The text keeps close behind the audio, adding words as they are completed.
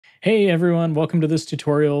Hey everyone, welcome to this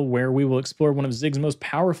tutorial where we will explore one of Zig's most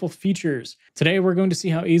powerful features. Today we're going to see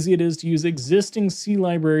how easy it is to use existing C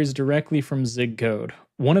libraries directly from Zig code.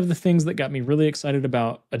 One of the things that got me really excited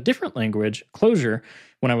about a different language, Clojure,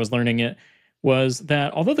 when I was learning it, was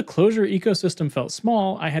that although the Clojure ecosystem felt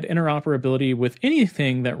small, I had interoperability with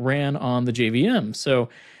anything that ran on the JVM. So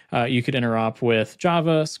you could interop with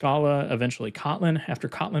Java, Scala, eventually Kotlin, after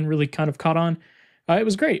Kotlin really kind of caught on. It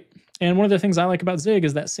was great. And one of the things I like about Zig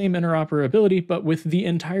is that same interoperability, but with the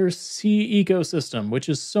entire C ecosystem, which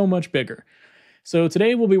is so much bigger. So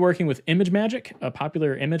today we'll be working with ImageMagick, a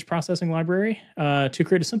popular image processing library, to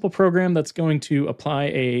create a simple program that's going to apply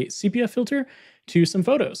a sepia filter to some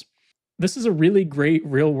photos. This is a really great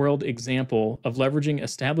real-world example of leveraging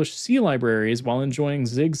established C libraries while enjoying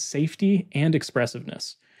Zig's safety and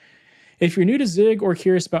expressiveness. If you're new to Zig or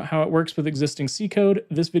curious about how it works with existing C code,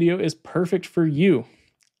 this video is perfect for you.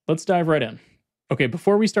 Let's dive right in. Okay,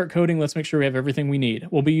 before we start coding, let's make sure we have everything we need.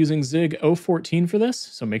 We'll be using Zig 014 for this,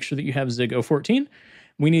 so make sure that you have Zig 014.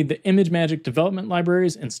 We need the ImageMagick development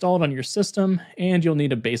libraries installed on your system, and you'll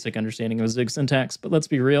need a basic understanding of Zig syntax. But let's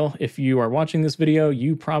be real, if you are watching this video,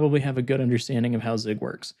 you probably have a good understanding of how Zig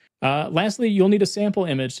works. Lastly, you'll need a sample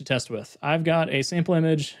image to test with. I've got a sample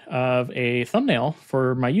image of a thumbnail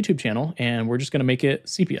for my YouTube channel, and we're just going to make it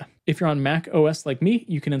sepia. If you're on macOS like me,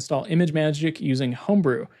 you can install ImageMagick using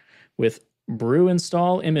Homebrew with brew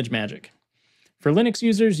install ImageMagick. For Linux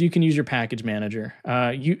users, you can use your package manager.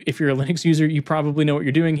 If you're a Linux user, you probably know what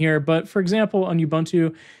you're doing here, but for example, on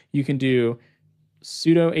Ubuntu, you can do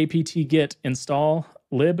sudo apt-get install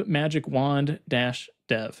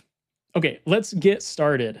libmagicwand-dev. Okay, let's get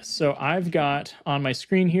started. So I've got on my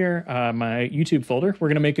screen here my YouTube folder. We're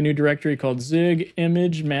going to make a new directory called Zig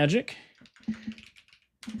ImageMagick,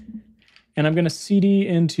 and I'm going to cd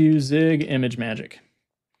into Zig ImageMagick.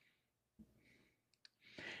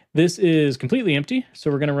 This is completely empty,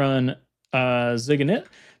 so we're going to run zig init.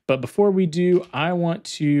 But before we do, I want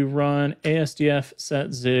to run asdf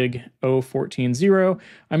set zig 014.0.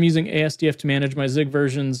 I'm using asdf to manage my Zig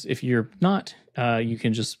versions. If you're not, you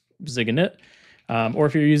can just zig init. Or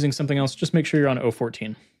if you're using something else, just make sure you're on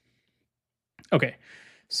 014. Okay,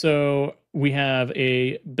 so we have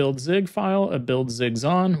a build.zig file, a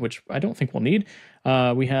build.zig-zon, which I don't think we'll need.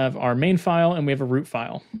 We have our main file, and we have a root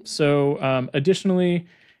file. So additionally,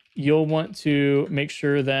 you'll want to make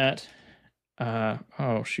sure that,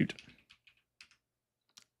 oh shoot,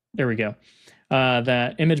 there we go,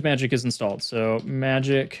 that ImageMagick is installed. So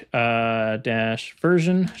magic dash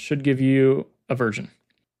version should give you a version.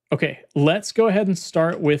 Okay, let's go ahead and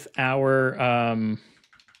start with our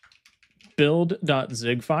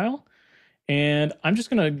build.zig file. And I'm just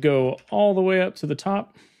gonna go all the way up to the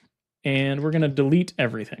top, and we're gonna delete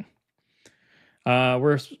everything.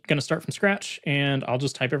 We're going to start from scratch, and I'll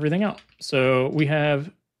just type everything out. So we have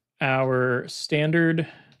our standard.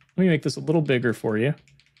 Let me make this a little bigger for you.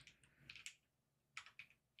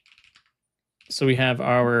 So we have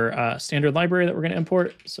our standard library that we're going to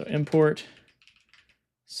import. So import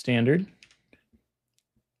standard.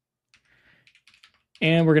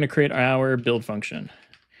 And we're going to create our build function.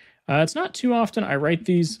 It's not too often I write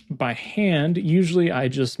these by hand. Usually I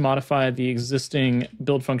just modify the existing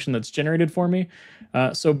build function that's generated for me.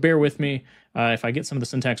 So bear with me. If I get some of the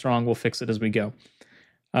syntax wrong, we'll fix it as we go.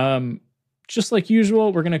 Just like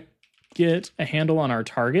usual, we're going to get a handle on our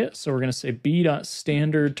target. So we're going to say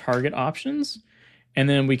b.standard target options, and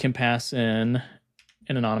then we can pass in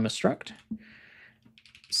an anonymous struct.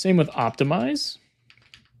 Same with optimize.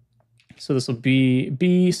 So this will be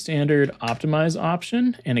b standard optimize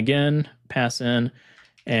option, and again, pass in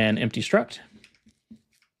an empty struct.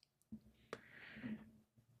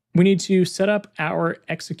 We need to set up our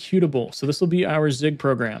executable. So this will be our Zig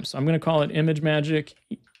program. So I'm going to call it ImageMagick,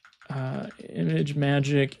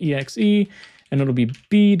 ImageMagick exe, and it'll be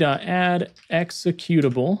b.add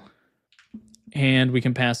executable, and we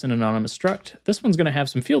can pass in an anonymous struct. This one's going to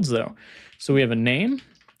have some fields though. So we have a name.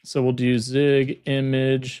 So we'll do Zig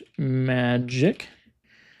ImageMagick.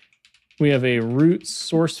 We have a root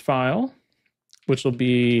source file, which will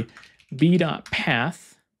be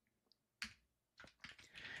b.path.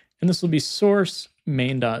 And this will be source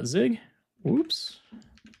main.zig. Whoops.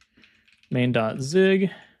 Main.zig.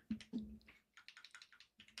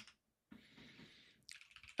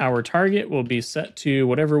 Our target will be set to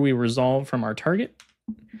whatever we resolve from our target.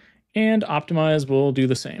 And optimize will do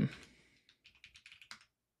the same.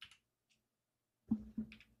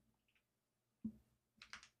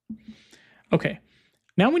 Okay,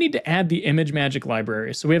 now we need to add the ImageMagick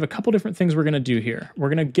library. So we have a couple different things we're going to do here. We're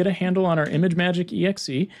going to get a handle on our ImageMagick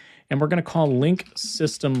exe, and we're going to call link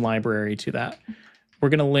system library to that. We're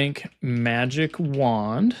going to link magic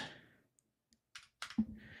wand.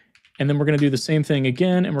 And then we're going to do the same thing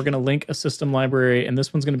again, and we're going to link a system library, and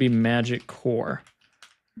this one's going to be magic core.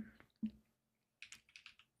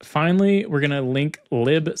 Finally, we're going to link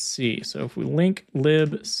libc. So if we link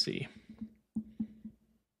libc,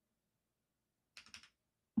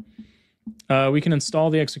 we can install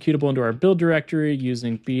the executable into our build directory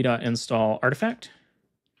using b.install artifact,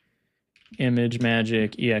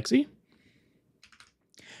 ImageMagick exe.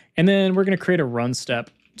 And then we're going to create a run step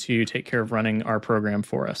to take care of running our program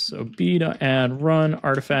for us. So b.add run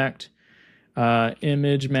artifact,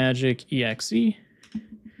 ImageMagick exe.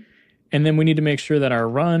 And then we need to make sure that our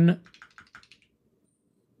run...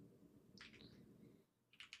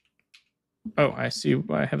 Oh, I see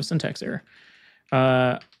I have a syntax error.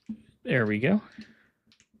 There we go.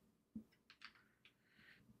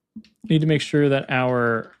 Need to make sure that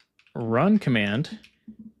our run command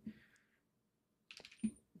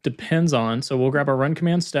depends on, so we'll grab our run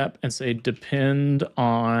command step and say depend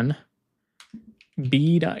on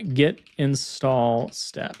b.getInstall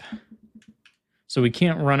step. So we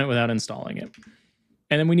can't run it without installing it.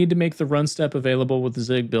 And then we need to make the run step available with the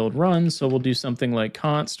Zig build run. So we'll do something like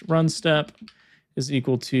const run step is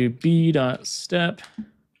equal to b.step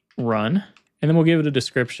run. And then we'll give it a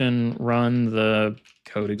description, run the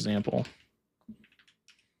code example.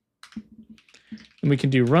 And we can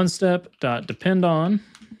do run step.depend on.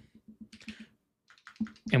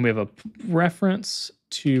 And we have a reference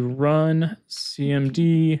to run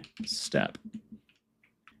cmd step.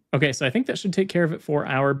 Okay, so I think that should take care of it for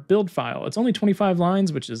our build file. It's only 25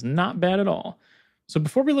 lines, which is not bad at all. So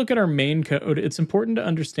before we look at our main code, it's important to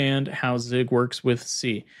understand how Zig works with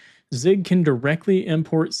C. Zig can directly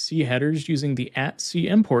import C headers using the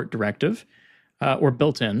 @cimport directive, or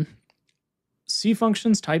built-in. C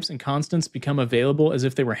functions, types, and constants become available as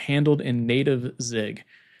if they were handled in native Zig.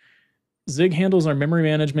 Zig handles our memory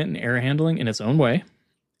management and error handling in its own way.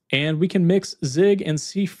 And we can mix Zig and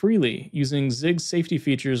C freely using Zig's safety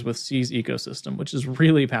features with C's ecosystem, which is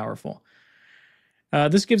really powerful.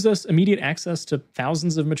 This gives us immediate access to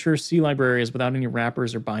thousands of mature C libraries without any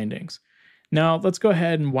wrappers or bindings. Now, let's go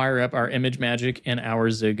ahead and wire up our ImageMagick in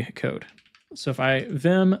our Zig code. So if I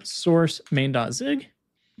vim source main.zig,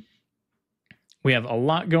 we have a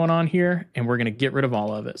lot going on here, and we're going to get rid of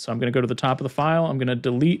all of it. So I'm going to go to the top of the file. I'm going to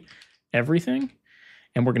delete everything.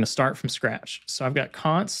 And we're going to start from scratch. So I've got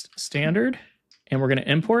const standard, and we're going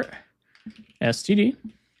to import std.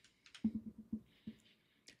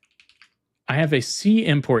 I have a C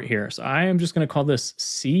import here, so I am just going to call this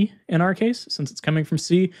C in our case, since it's coming from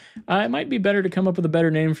C. It might be better to come up with a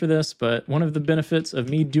better name for this, but one of the benefits of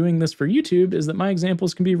me doing this for YouTube is that my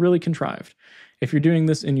examples can be really contrived. If you're doing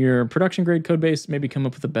this in your production grade code base, maybe come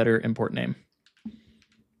up with a better import name.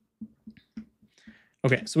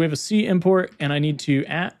 Okay, so we have a C import, and I need to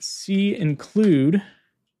 @C include.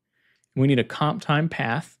 We need a comp time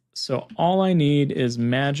path. So all I need is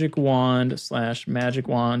magic wand / magic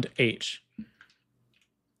wand h.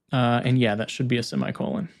 And yeah, that should be a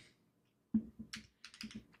semicolon.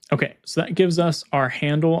 Okay, so that gives us our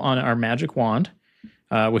handle on our magic wand,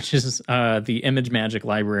 which is the ImageMagick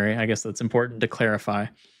library. I guess that's important to clarify.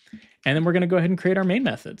 And then we're going to go ahead and create our main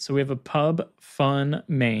method. So we have a pub fun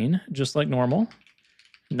main, just like normal.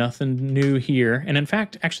 Nothing new here. And in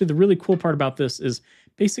fact, actually, the really cool part about this is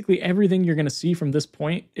basically everything you're going to see from this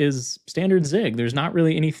point is standard Zig. There's not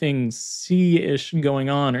really anything C-ish going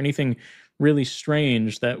on or anything really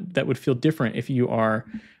strange that would feel different if you are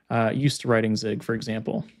used to writing Zig, for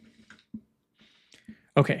example.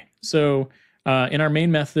 Okay, so in our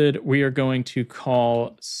main method, we are going to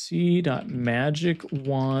call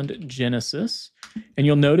c.magicWandGenesis. And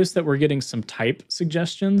you'll notice that we're getting some type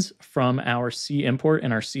suggestions from our C import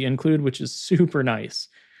and our C include, which is super nice.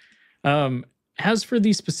 As for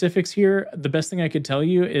the specifics here, the best thing I could tell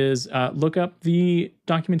you is look up the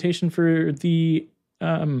documentation for the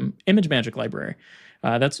ImageMagick library.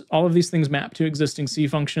 That's all of these things map to existing C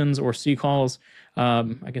functions or C calls.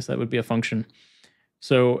 I guess that would be a function.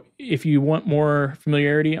 So if you want more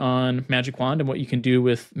familiarity on Magic Wand and what you can do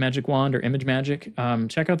with Magic Wand or ImageMagick,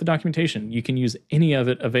 check out the documentation. You can use any of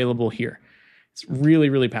it available here. It's really,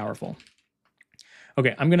 really powerful.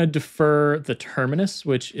 Okay, I'm going to defer the terminus,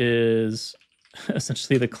 which is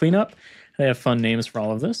essentially the cleanup. They have fun names for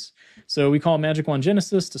all of this. So we call Magic Wand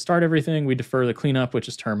Genesis to start everything. We defer the cleanup, which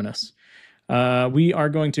is terminus. We are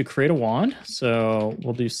going to create a wand. So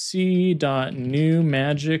we'll do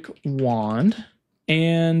c.newMagicWand.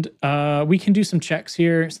 And we can do some checks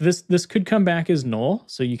here. So this could come back as null.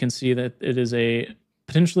 So you can see that it is a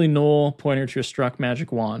potentially null pointer to a struct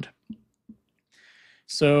magic wand.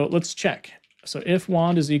 So let's check. So if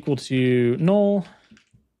wand is equal to null,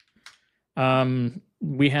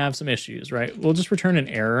 we have some issues, right? We'll just return an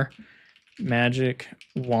error. Magic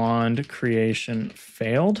wand creation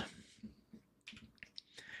failed.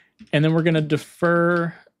 And then we're going to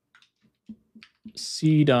defer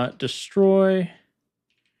c.destroy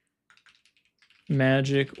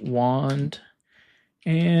magic wand,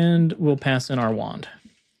 and we'll pass in our wand.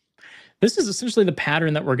 This is essentially the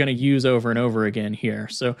pattern that we're going to use over and over again here.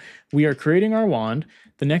 So we are creating our wand.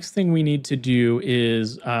 The next thing we need to do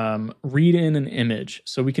is read in an image.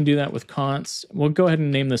 So we can do that with const. We'll go ahead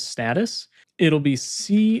and name this status. It'll be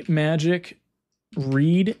cMagick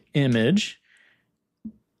read image.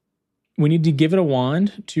 We need to give it a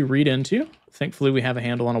wand to read into. Thankfully, we have a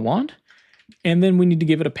handle on a wand. And then we need to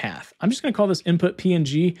give it a path. I'm just going to call this input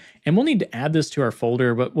PNG, and we'll need to add this to our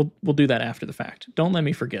folder, but we'll do that after the fact. Don't let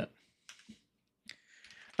me forget.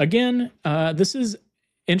 Again, this is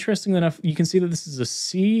interesting enough. You can see that this is a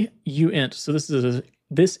C uint. So this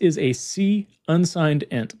is a C unsigned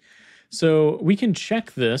int. So we can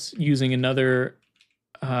check this using another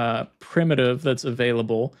primitive that's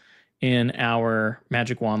available in our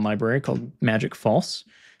Magic Wand library called Magic False.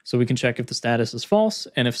 So we can check if the status is false,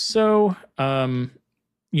 and if so,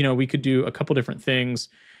 you know, we could do a couple different things.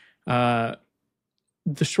 The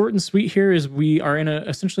short and sweet here is we are in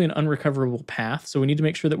essentially an unrecoverable path, so we need to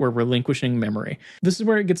make sure that we're relinquishing memory. This is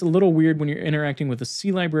where it gets a little weird when you're interacting with a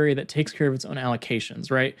C library that takes care of its own allocations,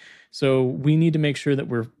 right? So we need to make sure that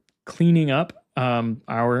we're cleaning up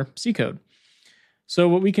our C code. So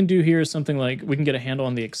what we can do here is something like we can get a handle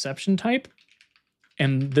on the exception type,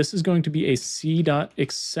 and this is going to be a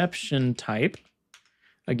C.exception type.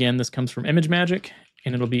 Again, this comes from ImageMagick,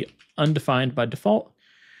 and it'll be undefined by default.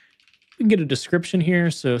 We can get a description here.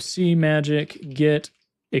 So cMagick get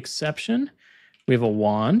exception. We have a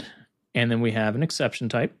wand, and then we have an exception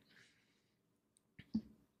type.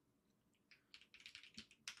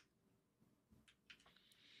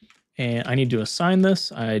 And I need to assign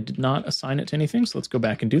this. I did not assign it to anything, so let's go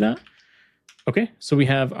back and do that. Okay, so we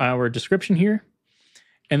have our description here.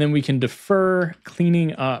 And then we can defer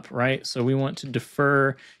cleaning up, right? So we want to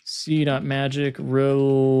defer c.magic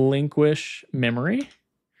relinquish memory.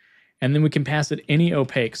 And then we can pass it any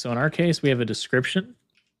opaque. So in our case, we have a description.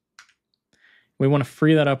 We want to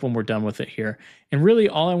free that up when we're done with it here. And really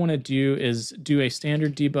all I want to do is do a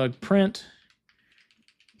standard debug print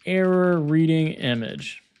error reading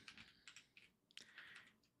image.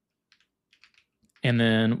 And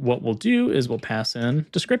then what we'll do is we'll pass in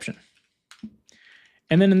description.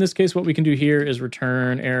 And then in this case, what we can do here is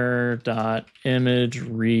return error.image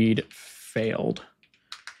read failed.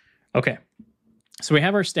 Okay, so we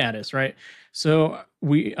have our status, right? So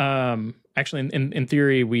we actually, in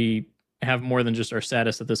theory, we have more than just our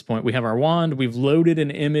status at this point. We have our wand. We've loaded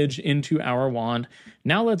an image into our wand.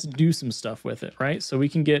 Now let's do some stuff with it, right? So we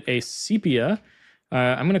can get a Sepia.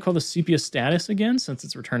 I'm going to call the Sepia status again since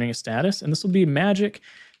it's returning a status. And this will be Magic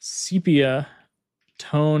Sepia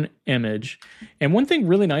tone image. And one thing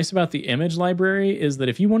really nice about the image library is that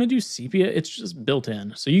if you want to do sepia, it's just built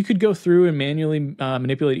in. So you could go through and manually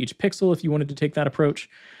manipulate each pixel if you wanted to take that approach.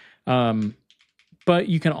 But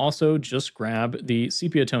you can also just grab the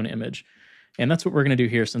sepia tone image. And that's what we're going to do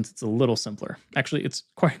here since it's a little simpler. Actually, it's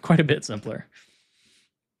quite a bit simpler.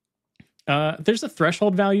 There's a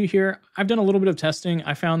threshold value here. I've done a little bit of testing.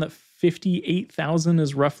 I found that 58,000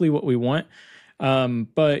 is roughly what we want.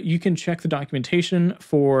 But you can check the documentation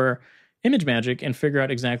for ImageMagick and figure out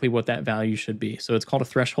exactly what that value should be. So it's called a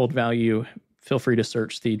threshold value. Feel free to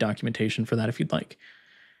search the documentation for that if you'd like.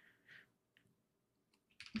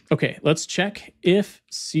 Okay, let's check if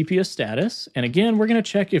sepia status. And again, we're going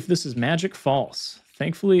to check if this is magic false.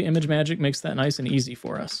 Thankfully, ImageMagick makes that nice and easy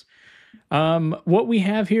for us. What we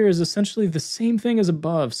have here is essentially the same thing as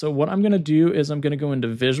above. So what I'm going to do is I'm going to go into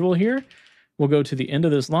visual here. We'll go to the end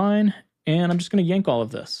of this line. And I'm just going to yank all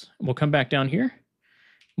of this. We'll come back down here.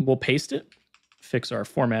 We'll paste it, fix our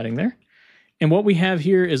formatting there. And what we have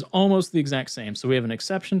here is almost the exact same. So we have an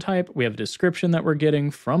exception type. We have a description that we're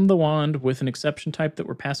getting from the wand with an exception type that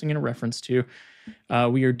we're passing in a reference to.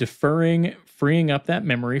 We are deferring, freeing up that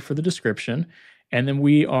memory for the description. And then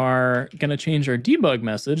we are going to change our debug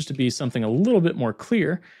message to be something a little bit more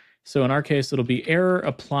clear. So in our case, it'll be error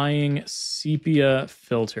applying sepia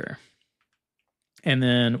filter. And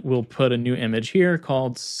then we'll put a new image here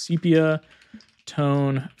called sepia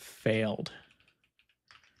tone failed.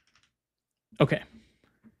 Okay.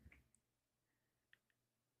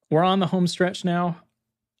 We're on the home stretch now.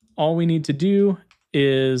 All we need to do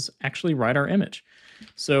is actually write our image.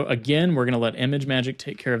 So again, we're going to let ImageMagick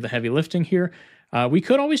take care of the heavy lifting here. We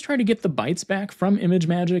could always try to get the bytes back from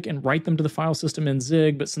ImageMagick and write them to the file system in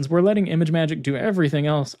Zig, but since we're letting ImageMagick do everything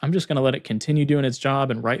else, I'm just going to let it continue doing its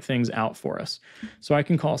job and write things out for us. So I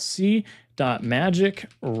can call c.magick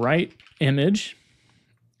write image,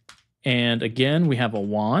 and again, we have a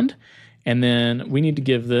wand, and then we need to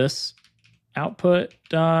give this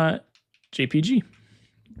output.jpg.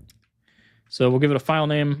 So we'll give it a file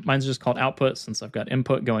name. Mine's just called output since I've got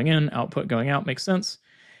input going in, output going out, makes sense.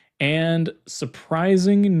 And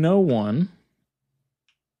surprising no one,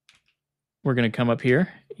 we're going to come up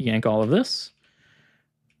here, yank all of this,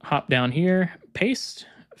 hop down here, paste,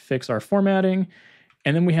 fix our formatting,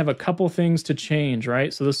 and then we have a couple things to change,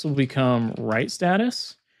 right? So this will become write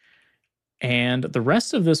status, and the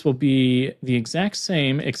rest of this will be the exact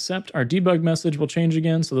same, except our debug message will change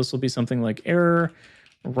again. So this will be something like error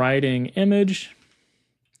writing image.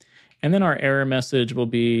 And then our error message will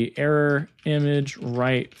be error image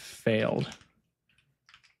write failed.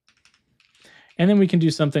 And then we can do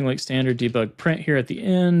something like standard debug print here at the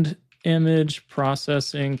end, image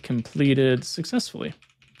processing completed successfully.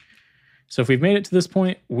 So if we've made it to this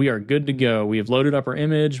point, we are good to go. We have loaded up our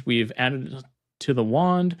image, we've added it to the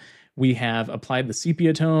wand, we have applied the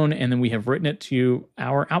sepia tone, and then we have written it to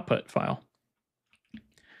our output file.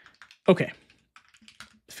 Okay.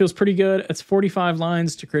 Feels pretty good. It's 45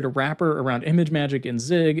 lines to create a wrapper around ImageMagick in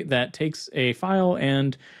Zig that takes a file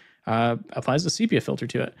and applies a sepia filter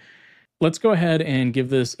to it. Let's go ahead and give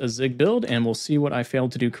this a Zig build, and we'll see what I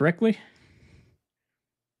failed to do correctly.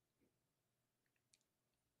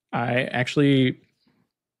 I actually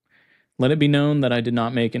let it be known that I did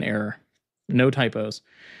not make an error. No typos.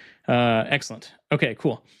 Excellent. Okay,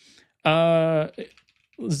 cool.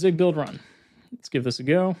 Zig build run. Let's give this a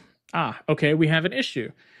go. Okay, we have an issue.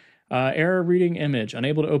 Error reading image,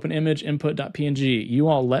 unable to open image input.png. You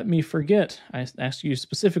all let me forget. I asked you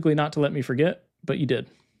specifically not to let me forget, but you did.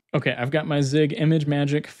 Okay, I've got my Zig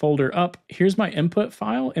ImageMagick folder up. Here's my input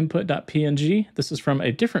file, input.png. This is from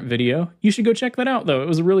a different video. You should go check that out, though. It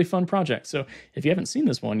was a really fun project. So if you haven't seen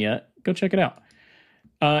this one yet, go check it out.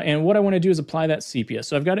 And what I want to do is apply that sepia.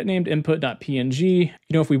 So I've got it named input.png. You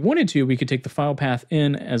know, if we wanted to, we could take the file path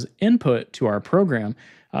in as input to our program,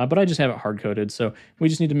 but I just have it hard-coded. So we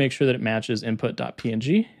just need to make sure that it matches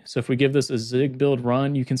input.png. So if we give this a Zig build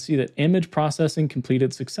run, you can see that image processing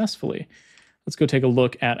completed successfully. Let's go take a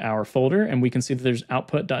look at our folder, and we can see that there's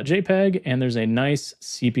output.jpg, and there's a nice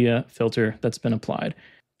sepia filter that's been applied.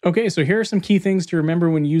 Okay, so here are some key things to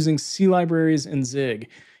remember when using C libraries in Zig.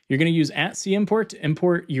 You're going to use @cimport to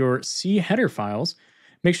import your C header files.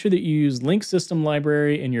 Make sure that you use link system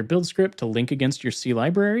library in your build script to link against your C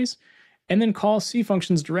libraries, and then call C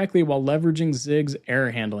functions directly while leveraging Zig's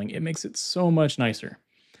error handling. It makes it so much nicer.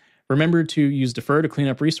 Remember to use defer to clean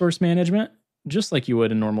up resource management, just like you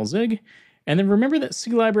would in normal Zig. And then remember that C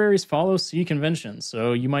libraries follow C conventions,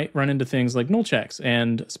 so you might run into things like null checks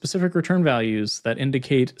and specific return values that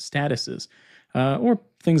indicate statuses, or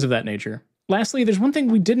things of that nature. Lastly, there's one thing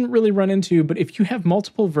we didn't really run into, but if you have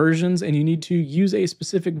multiple versions and you need to use a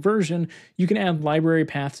specific version, you can add library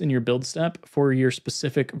paths in your build step for your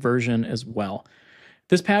specific version as well.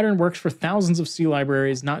 This pattern works for thousands of C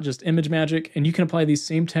libraries, not just ImageMagick, and you can apply these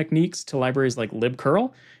same techniques to libraries like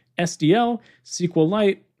libcurl, SDL,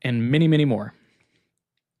 SQLite, and many, many more.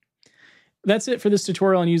 That's it for this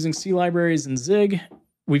tutorial on using C libraries in Zig.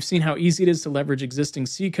 We've seen how easy it is to leverage existing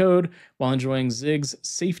C code while enjoying Zig's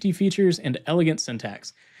safety features and elegant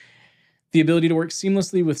syntax. The ability to work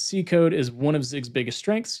seamlessly with C code is one of Zig's biggest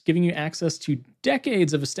strengths, giving you access to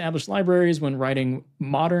decades of established libraries when writing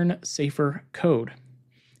modern, safer code.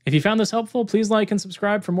 If you found this helpful, please like and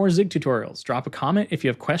subscribe for more Zig tutorials. Drop a comment if you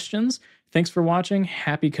have questions. Thanks for watching,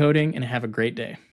 happy coding, and have a great day.